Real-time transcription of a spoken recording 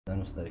My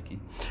name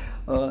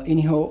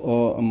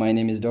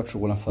is Dr.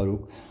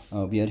 Ghulam.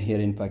 We are here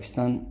in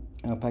Pakistan.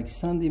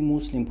 Pakistan, the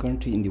Muslim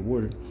country in the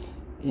world,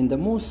 in the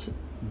most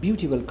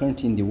beautiful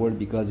country in the world,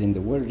 because in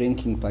the world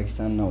ranking,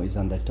 Pakistan now is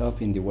on the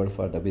top in the world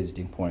for the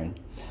visiting point.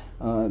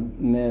 I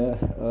am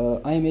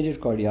a major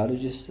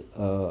cardiologist.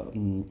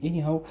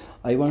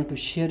 I want to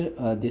share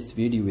this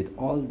video with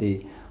all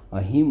the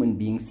human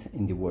beings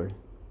in the world.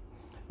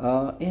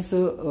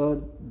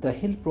 The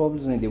health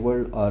problems in the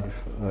world are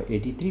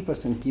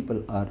 83%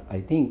 people are,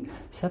 I think,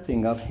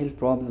 suffering of health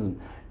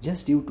problems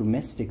just due to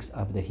mistakes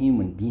of the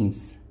human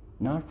beings,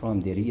 not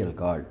from the real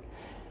God.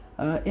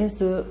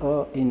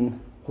 In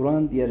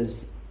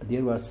Quran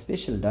there was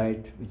special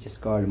diet which is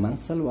called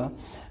mansalwa,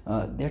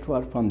 that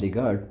was from the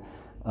God.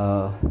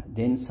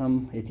 Then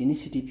some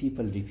ethnicity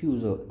people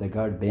refuse, the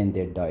God banned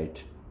their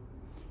diet.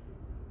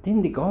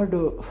 Then the God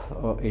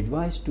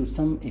advised to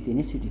some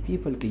ethnicity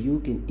people that you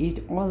can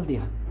eat all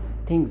the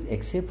things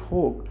except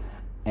pork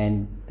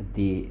and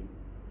the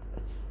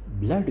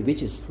blood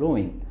which is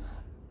flowing.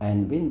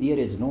 And when there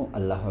is no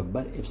Allah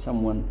Akbar, if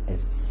someone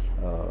is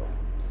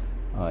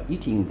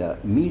eating the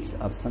meats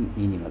of some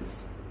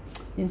animals,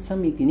 then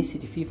some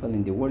ethnicity people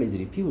in the world is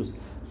refused.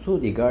 So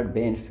the God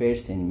banned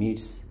fats and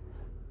meats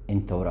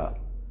in Torah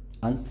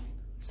and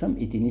some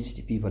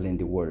ethnicity people in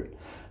the world.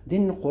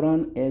 Then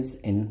Quran is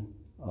in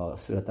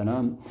Surah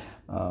Anam,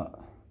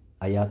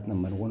 ayat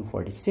number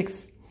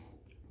 146.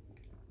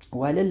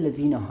 وعلى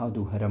الذين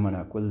هادوا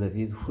هرمنا كل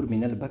ذي ظفر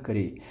من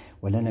البكر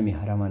ولنم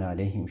هرمنا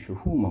عليهم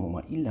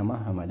شحومهما إلا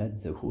ما حملت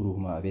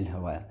ظهورهما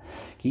بالهواء.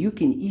 You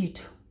can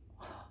eat,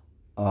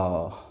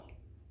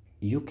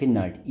 you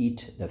cannot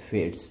eat the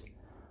fats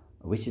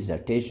which is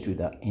attached to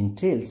the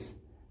entrails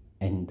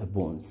and the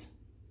bones.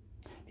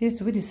 There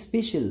is a very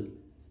special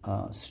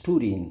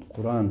story in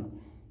Quran.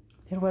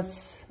 There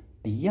was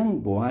a young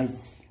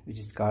boys which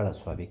is called as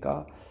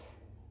Swabika.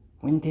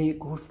 When they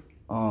go,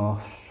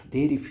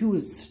 they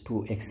refuse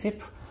to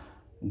accept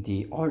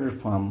the order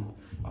from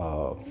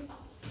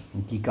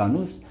the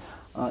Kanus.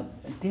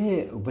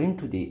 They went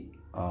to the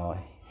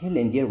hill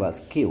and there was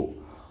cave.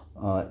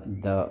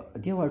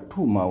 There were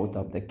two mouths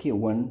of the cave,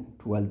 one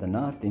toward the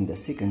north and the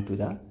second to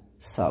the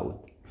south.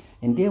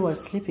 And they were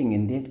sleeping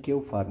in that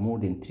cave for more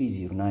than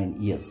 309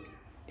 years.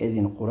 As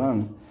in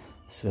Quran,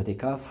 Surah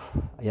Al-Kahf,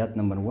 ayat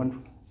number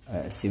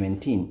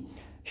 117,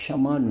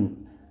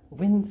 Shamanun,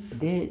 when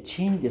they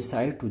change the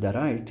side to the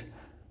right,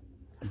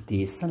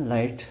 the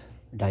sunlight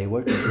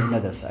diverted to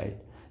another side.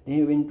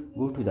 Then when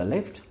go to the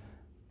left,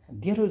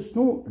 there was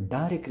no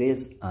direct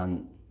rays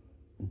on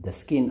the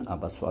skin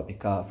of a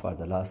Swabika for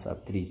the last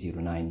of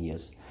 309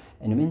 years.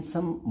 And when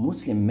some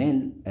Muslim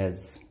male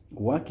is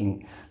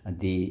walking,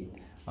 the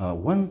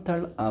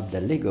 1/3 of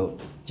the leg,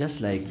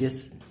 just like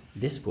this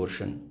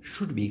portion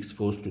should be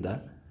exposed to the,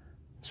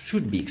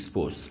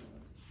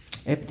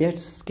 If that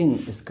skin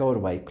is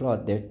covered by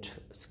cloth, that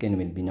skin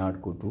will be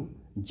not go to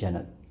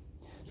Jannah.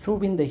 So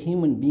when the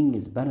human being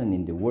is born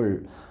in the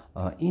world,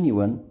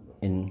 anyone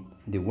in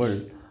the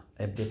world,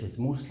 if that is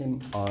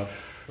Muslim or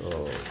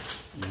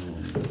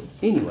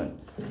anyone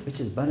which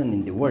is born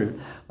in the world,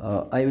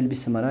 I will be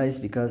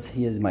summarized because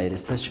he is my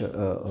researcher.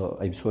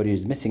 I'm sorry,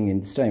 is missing in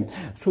this time.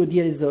 So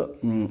there is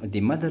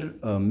the mother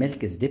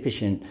milk is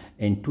deficient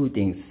in two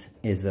things: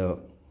 is a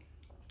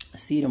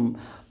serum,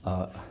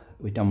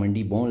 vitamin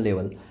D, bone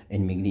level,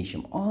 and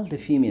magnesium. All the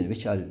female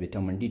which are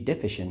vitamin D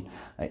deficient,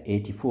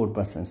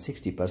 84%,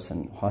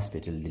 60%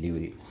 hospital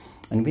delivery.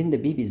 And when the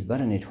baby is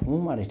born at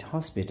home or at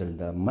hospital,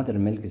 the mother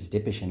milk is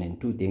deficient in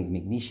two things,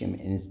 magnesium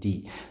and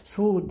D.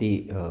 So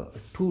the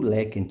 2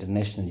 lakh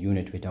international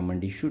unit vitamin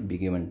D should be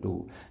given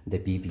to the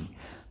baby.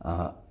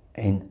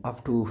 And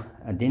up to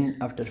then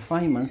after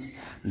 5 months,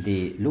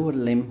 the lower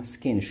limb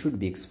skin should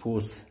be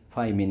exposed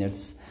 5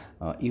 minutes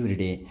every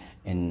day,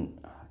 and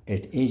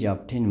at age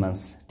of 10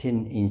 months,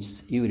 10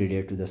 inches every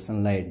day to the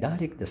sunlight,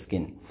 direct the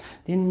skin.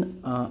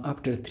 Then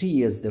after 3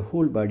 years, the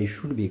whole body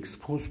should be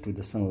exposed to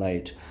the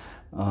sunlight.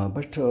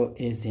 But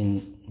as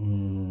in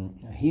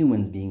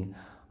humans being,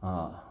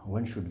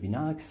 one should be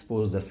not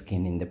expose the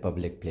skin in the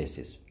public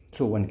places.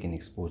 So one can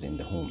expose in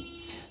the home.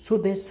 So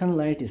the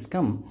sunlight is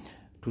come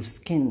to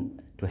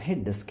skin, to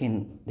hit the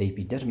skin, the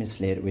epidermis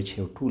layer, which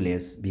have 2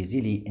 layers,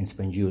 basally and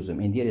spongiosum,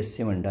 and there is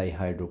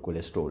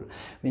 7-dihydrocholesterol.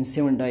 When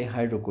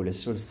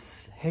 7-dihydrocholesterol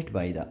is hit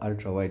by the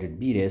ultraviolet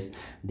B rays,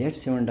 that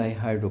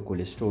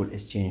 7-dihydrocholesterol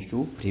is changed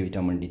to free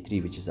vitamin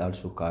D3, which is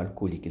also called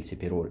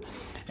cholecalciferol.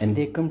 And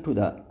they come to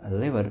the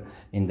liver.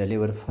 In the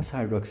liver, first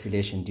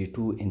hydroxylation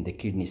D2, in the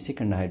kidney,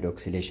 second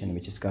hydroxylation,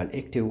 which is called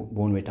active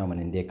bone vitamin,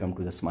 and they come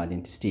to the small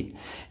intestine.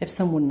 If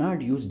someone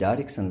not use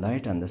direct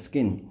sunlight on the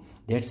skin,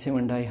 that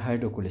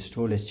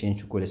 7-dihydrocholesterol is changed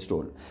to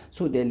cholesterol.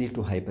 So they lead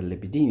to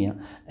hyperlipidemia,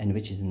 and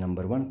which is the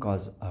 #1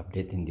 cause of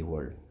death in the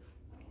world.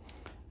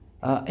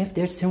 If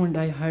that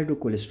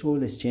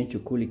 7-dihydrocholesterol is changed to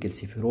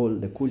cholecalciferol,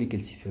 the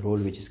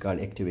cholecalciferol, which is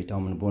called active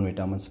vitamin, bone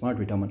vitamin, smart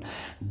vitamin,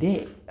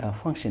 they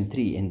function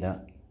 3 in the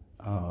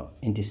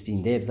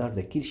intestine. They absorb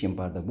the calcium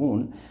by the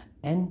bone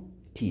and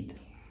teeth.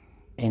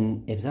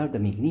 and absorb the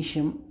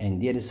magnesium,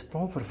 and there is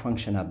proper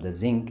function of the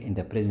zinc in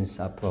the presence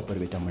of proper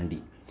vitamin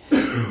D.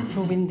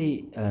 So when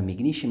the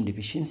magnesium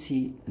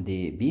deficiency,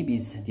 the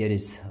babies, there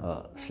is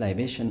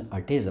slivation,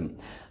 autism,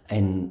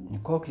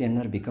 and cochlear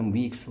nerve become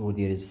weak, so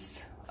there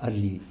is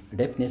early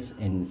deafness,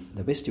 and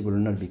the vestibular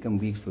nerve become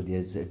weak, so there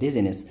is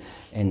dizziness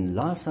and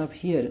loss of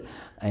hair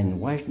and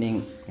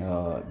whitening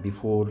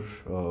before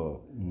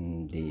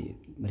the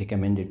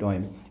recommended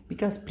time,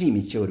 because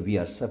premature we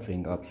are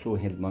suffering of so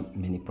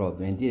many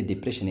problems, and there is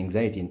depression,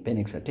 anxiety, and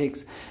panic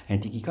attacks,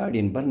 and tachycardia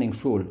and burning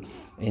soul,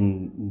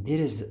 and there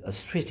is a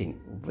sweating,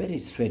 very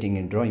sweating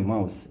and dry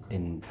mouth,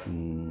 and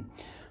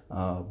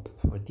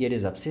there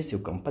is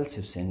obsessive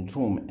compulsive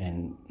syndrome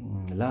and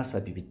loss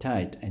of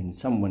appetite, and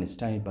someone is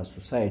trying by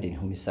suicide and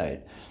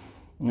homicide.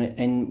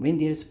 And when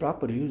there is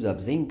proper use of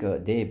zinc,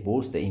 they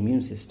boost the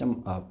immune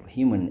system of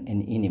human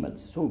and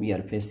animals. So we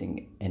are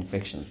facing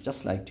infections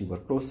just like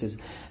tuberculosis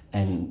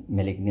and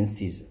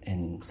malignancies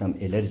and some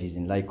allergies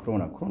in like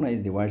corona. Corona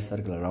is the white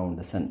circle around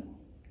the sun.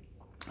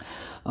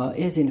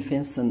 As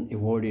Finson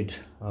awarded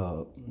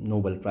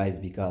Nobel Prize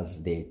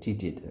because they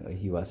treated,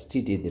 he was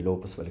treated the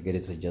lupus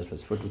vulgaris with just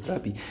was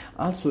phototherapy.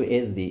 Also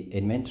as the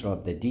inventor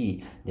of the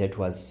D that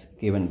was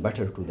given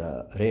butter to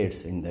the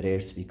rats, and the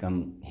rats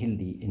become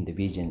healthy in the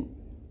vision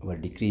were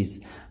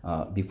decreased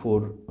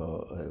before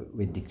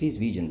with decreased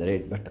vision the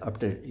rat, but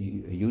after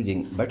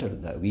using butter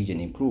the vision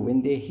improved.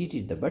 When they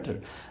heated the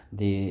butter,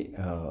 the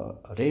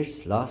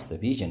rats lost the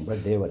vision,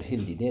 but they were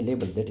healthy. They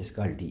labeled that is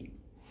called D.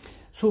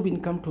 So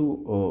when come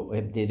to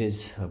if there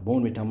is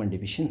bone vitamin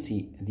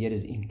deficiency, there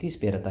is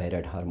increased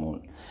parathyroid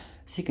hormone.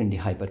 Secondly,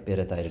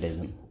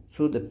 hyperparathyroidism.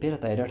 So the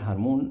parathyroid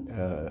hormone,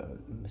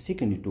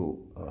 secondly to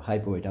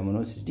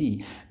hypovitaminosis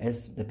D,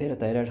 as the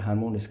parathyroid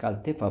hormone is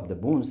called tip of the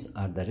bones,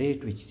 are the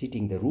rate which is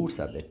eating the roots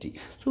of the tree.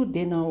 So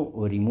they now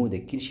remove the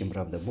calcium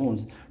from the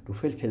bones to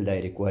fulfill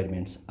the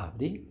requirements of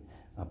the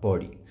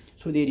body.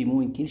 So they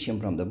removing calcium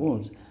from the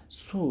bones.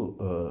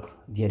 So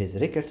there is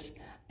rickets,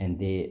 and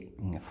they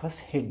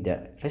first hit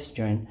the wrist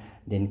joint,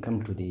 then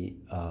come to the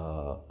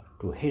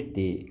to hit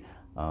the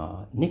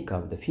neck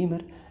of the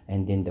femur,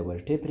 and then the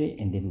vertebrae,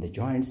 and then the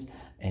joints,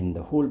 and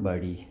the whole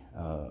body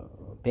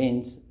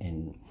pains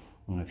and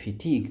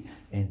fatigue,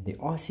 and the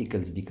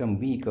ossicles become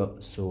weaker,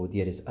 so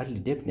there is early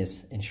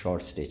deafness and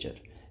short stature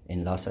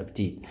and loss of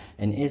teeth.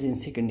 And as in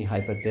secondary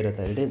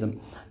hyperparathyroidism,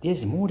 there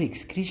is more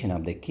excretion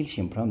of the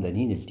calcium from the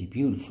renal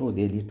tubule, so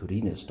they lead to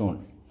renal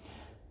stone.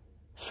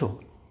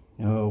 So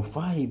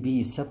why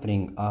we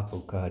suffering of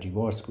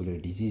cardiovascular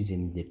disease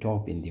in the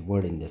top in the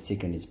world, and the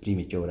second is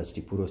premature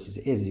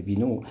osteoporosis. As we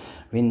know,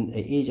 when the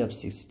age of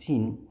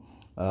 16,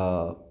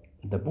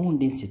 the bone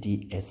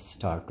density has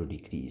started to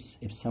decrease.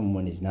 If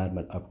someone is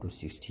normal up to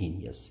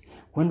 16 years,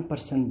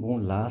 1%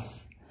 bone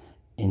loss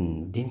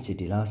in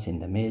density loss in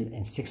the male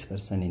and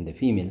 6% in the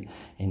female.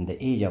 In the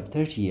age of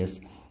 30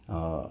 years,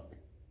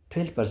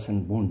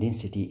 12% bone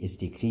density is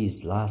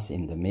decreased loss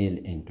in the male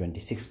and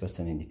 26%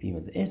 in the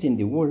females. As in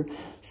the world,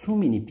 so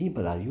many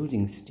people are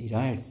using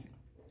steroids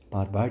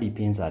for body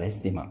pains or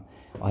asthma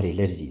or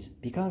allergies,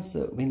 because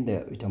when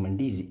the vitamin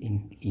D is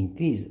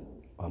increase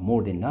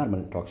more than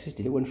normal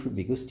toxicity, one should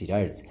be used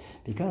steroids,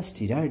 because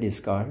steroid is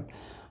called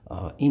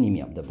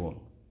enemy of the bone.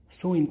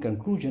 So in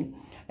conclusion,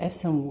 if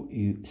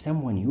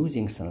someone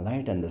using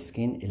sunlight on the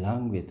skin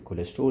along with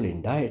cholesterol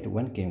in diet,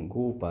 one can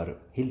go for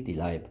healthy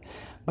life.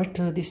 But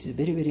this is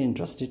very, very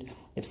interesting.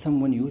 If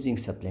someone using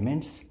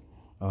supplements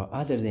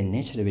other than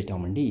natural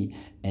vitamin D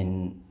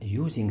and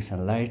using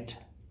sunlight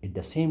at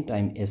the same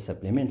time as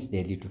supplements,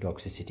 they lead to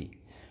toxicity.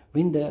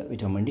 When the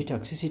vitamin D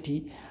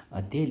toxicity,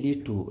 they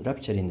lead to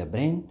rupture in the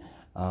brain,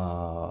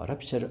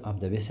 rupture of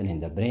the vessel in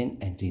the brain,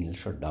 and renal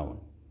shutdown.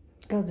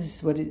 Because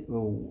this is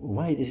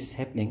why this is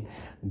happening,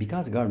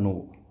 because God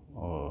knows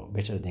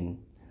better than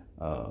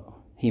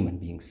human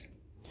beings.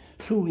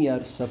 So we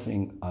are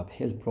suffering of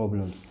health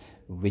problems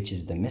which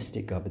is the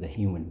mistake of the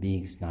human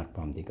beings, not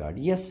from the God.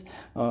 Yes,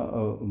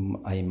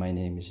 my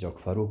name is Dr.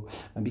 Farooq,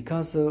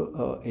 because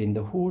in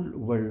the whole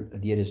world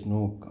there is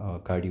no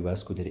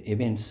cardiovascular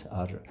events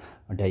or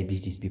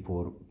diabetes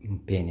before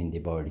pain in the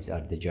bodies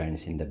or the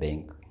joints in the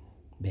bank.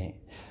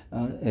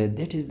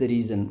 That is the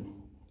reason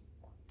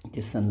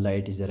the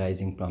sunlight is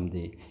arising from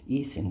the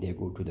east and they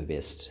go to the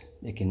west.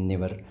 They can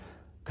never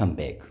come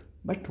back.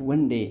 But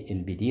one day it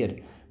will be there,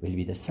 will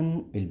be the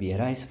sun will be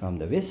arise from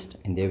the west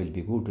and they will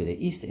be go to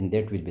the east, and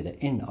that will be the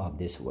end of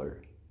this world.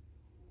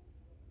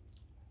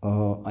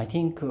 I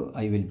think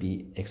I will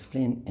be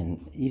explain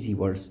in easy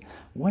words.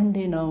 One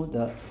day now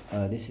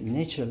this is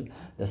natural,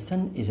 the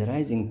sun is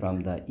arising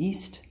from the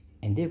east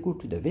and they go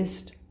to the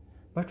west,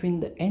 but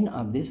when the end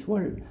of this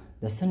world,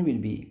 the sun will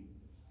be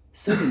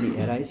suddenly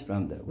arise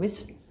from the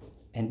west,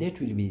 and that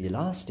will be the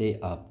last day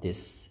of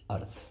this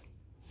earth.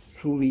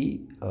 So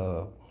we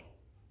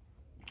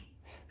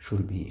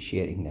should be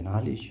sharing the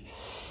knowledge.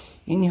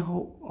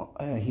 Anyhow,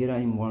 here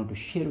I want to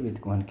share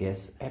with one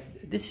case.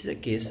 This is a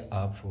case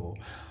of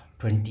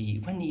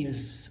 21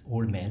 years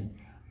old man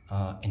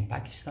in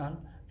Pakistan.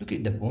 Look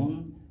at the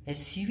bone,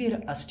 has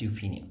severe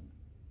osteopenia.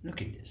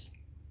 Look at this.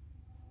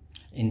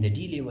 in the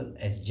D level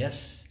as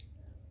just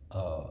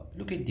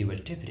look at the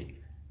vertebrae,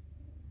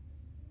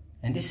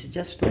 and this is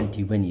just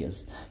 21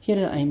 years.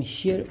 Here I am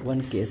here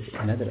one case,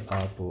 another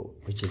apo,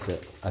 which is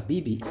a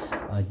baby,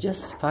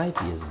 just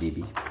 5 years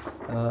baby.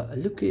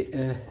 Look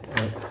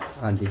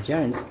on the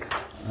joints,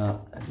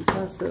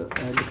 because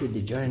look at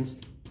the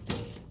joints.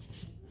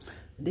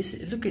 This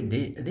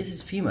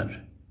is femur,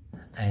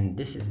 and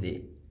this is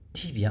the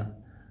tibia,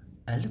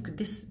 and look at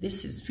this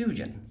is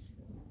fusion.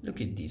 Look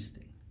at these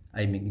things,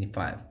 I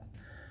magnify.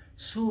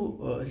 So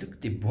look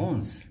at the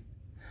bones.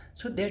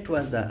 So that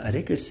was the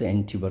rickets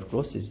and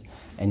tuberculosis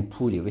and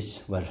polio,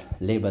 which were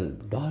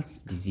labeled dark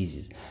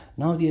diseases.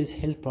 Now there is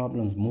health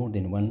problems more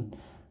than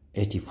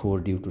 184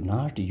 due to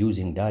not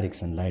using direct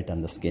sunlight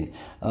on the skin.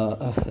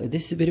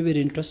 This is very,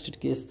 very interesting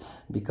case,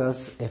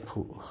 because if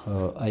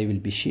I will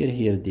be share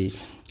here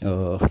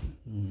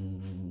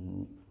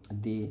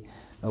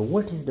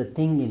what is the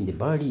thing in the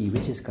body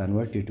which is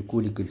converted to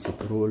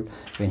cholecalciferol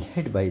when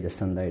hit by the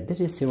sunlight. That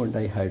is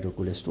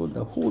 7-dihydrocholesterol.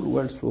 The whole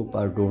world so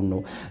far don't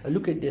know.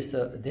 Look at this.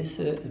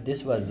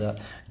 This was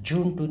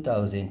June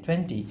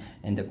 2020,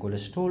 and the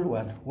cholesterol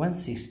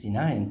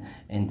 169,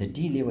 and the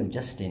D level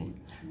just in.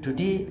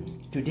 Today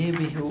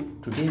we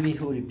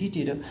have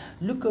repeated.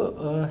 Look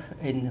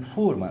in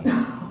 4 months.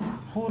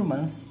 4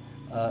 months.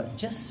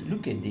 Just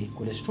look at the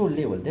cholesterol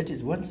level. That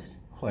is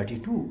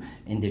 142,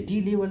 and the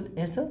D level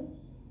is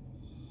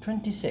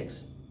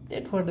 26.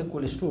 That was the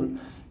cholesterol.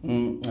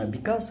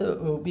 Because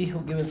we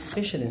have given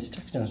special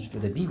instructions to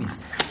the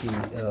babies.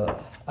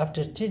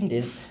 After 10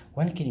 days,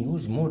 one can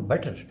use more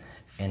butter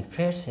and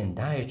fats and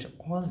diet,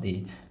 all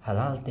the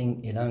halal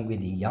thing along with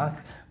the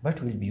yak,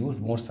 but will be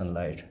used more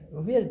sunlight.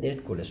 Where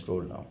that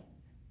cholesterol now?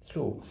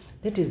 So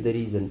that is the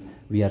reason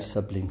we are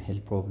suffering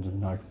health problems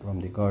not from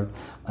the God.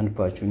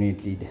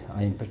 Unfortunately,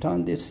 I am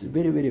Patan. This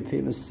very, very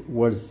famous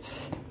words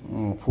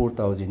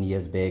 4,000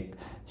 years back,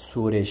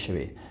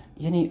 Sureshwe.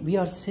 We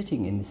are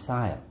sitting in the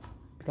Sahel,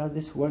 because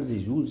this word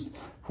is used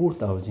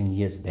 4,000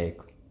 years back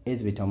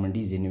as vitamin D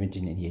is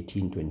invented in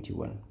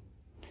 1821.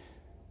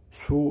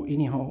 So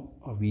anyhow,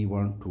 we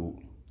want to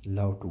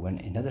love to one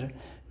another.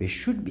 We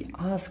should be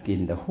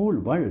asking the whole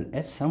world,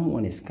 if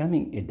someone is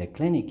coming at the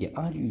clinic,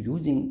 are you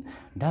using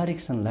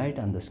direct sunlight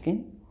on the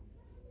skin?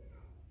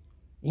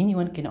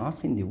 Anyone can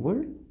ask in the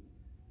world,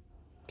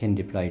 can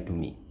reply to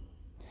me.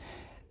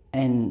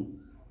 And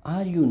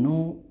are you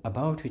know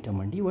about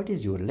vitamin D? What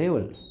is your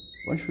level?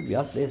 One should be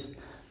asked this.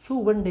 So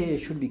one day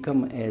should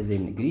become as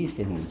in Greece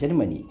and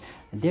Germany,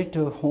 that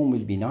home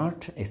will be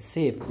not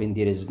safe when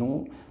there is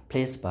no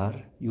place for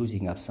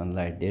using of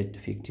sunlight. That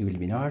factory will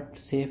be not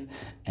safe,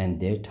 and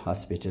that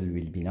hospital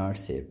will be not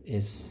safe.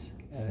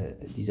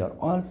 These are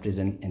all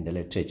present in the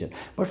literature,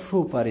 but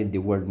so far in the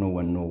world no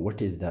one know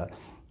what is the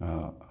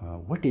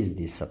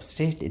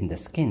substrate in the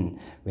skin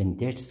when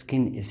that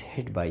skin is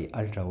hit by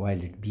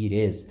ultraviolet B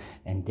rays,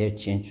 and that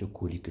change to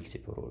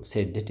cholecalciferol.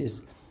 Said that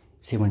is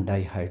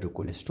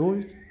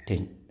 7-dihydrocholesterol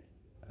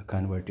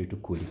converted to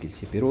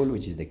cholecalciferol,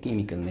 which is the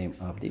chemical name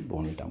of the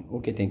bone.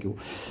 Okay, thank you.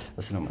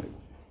 Assalamu alaikum.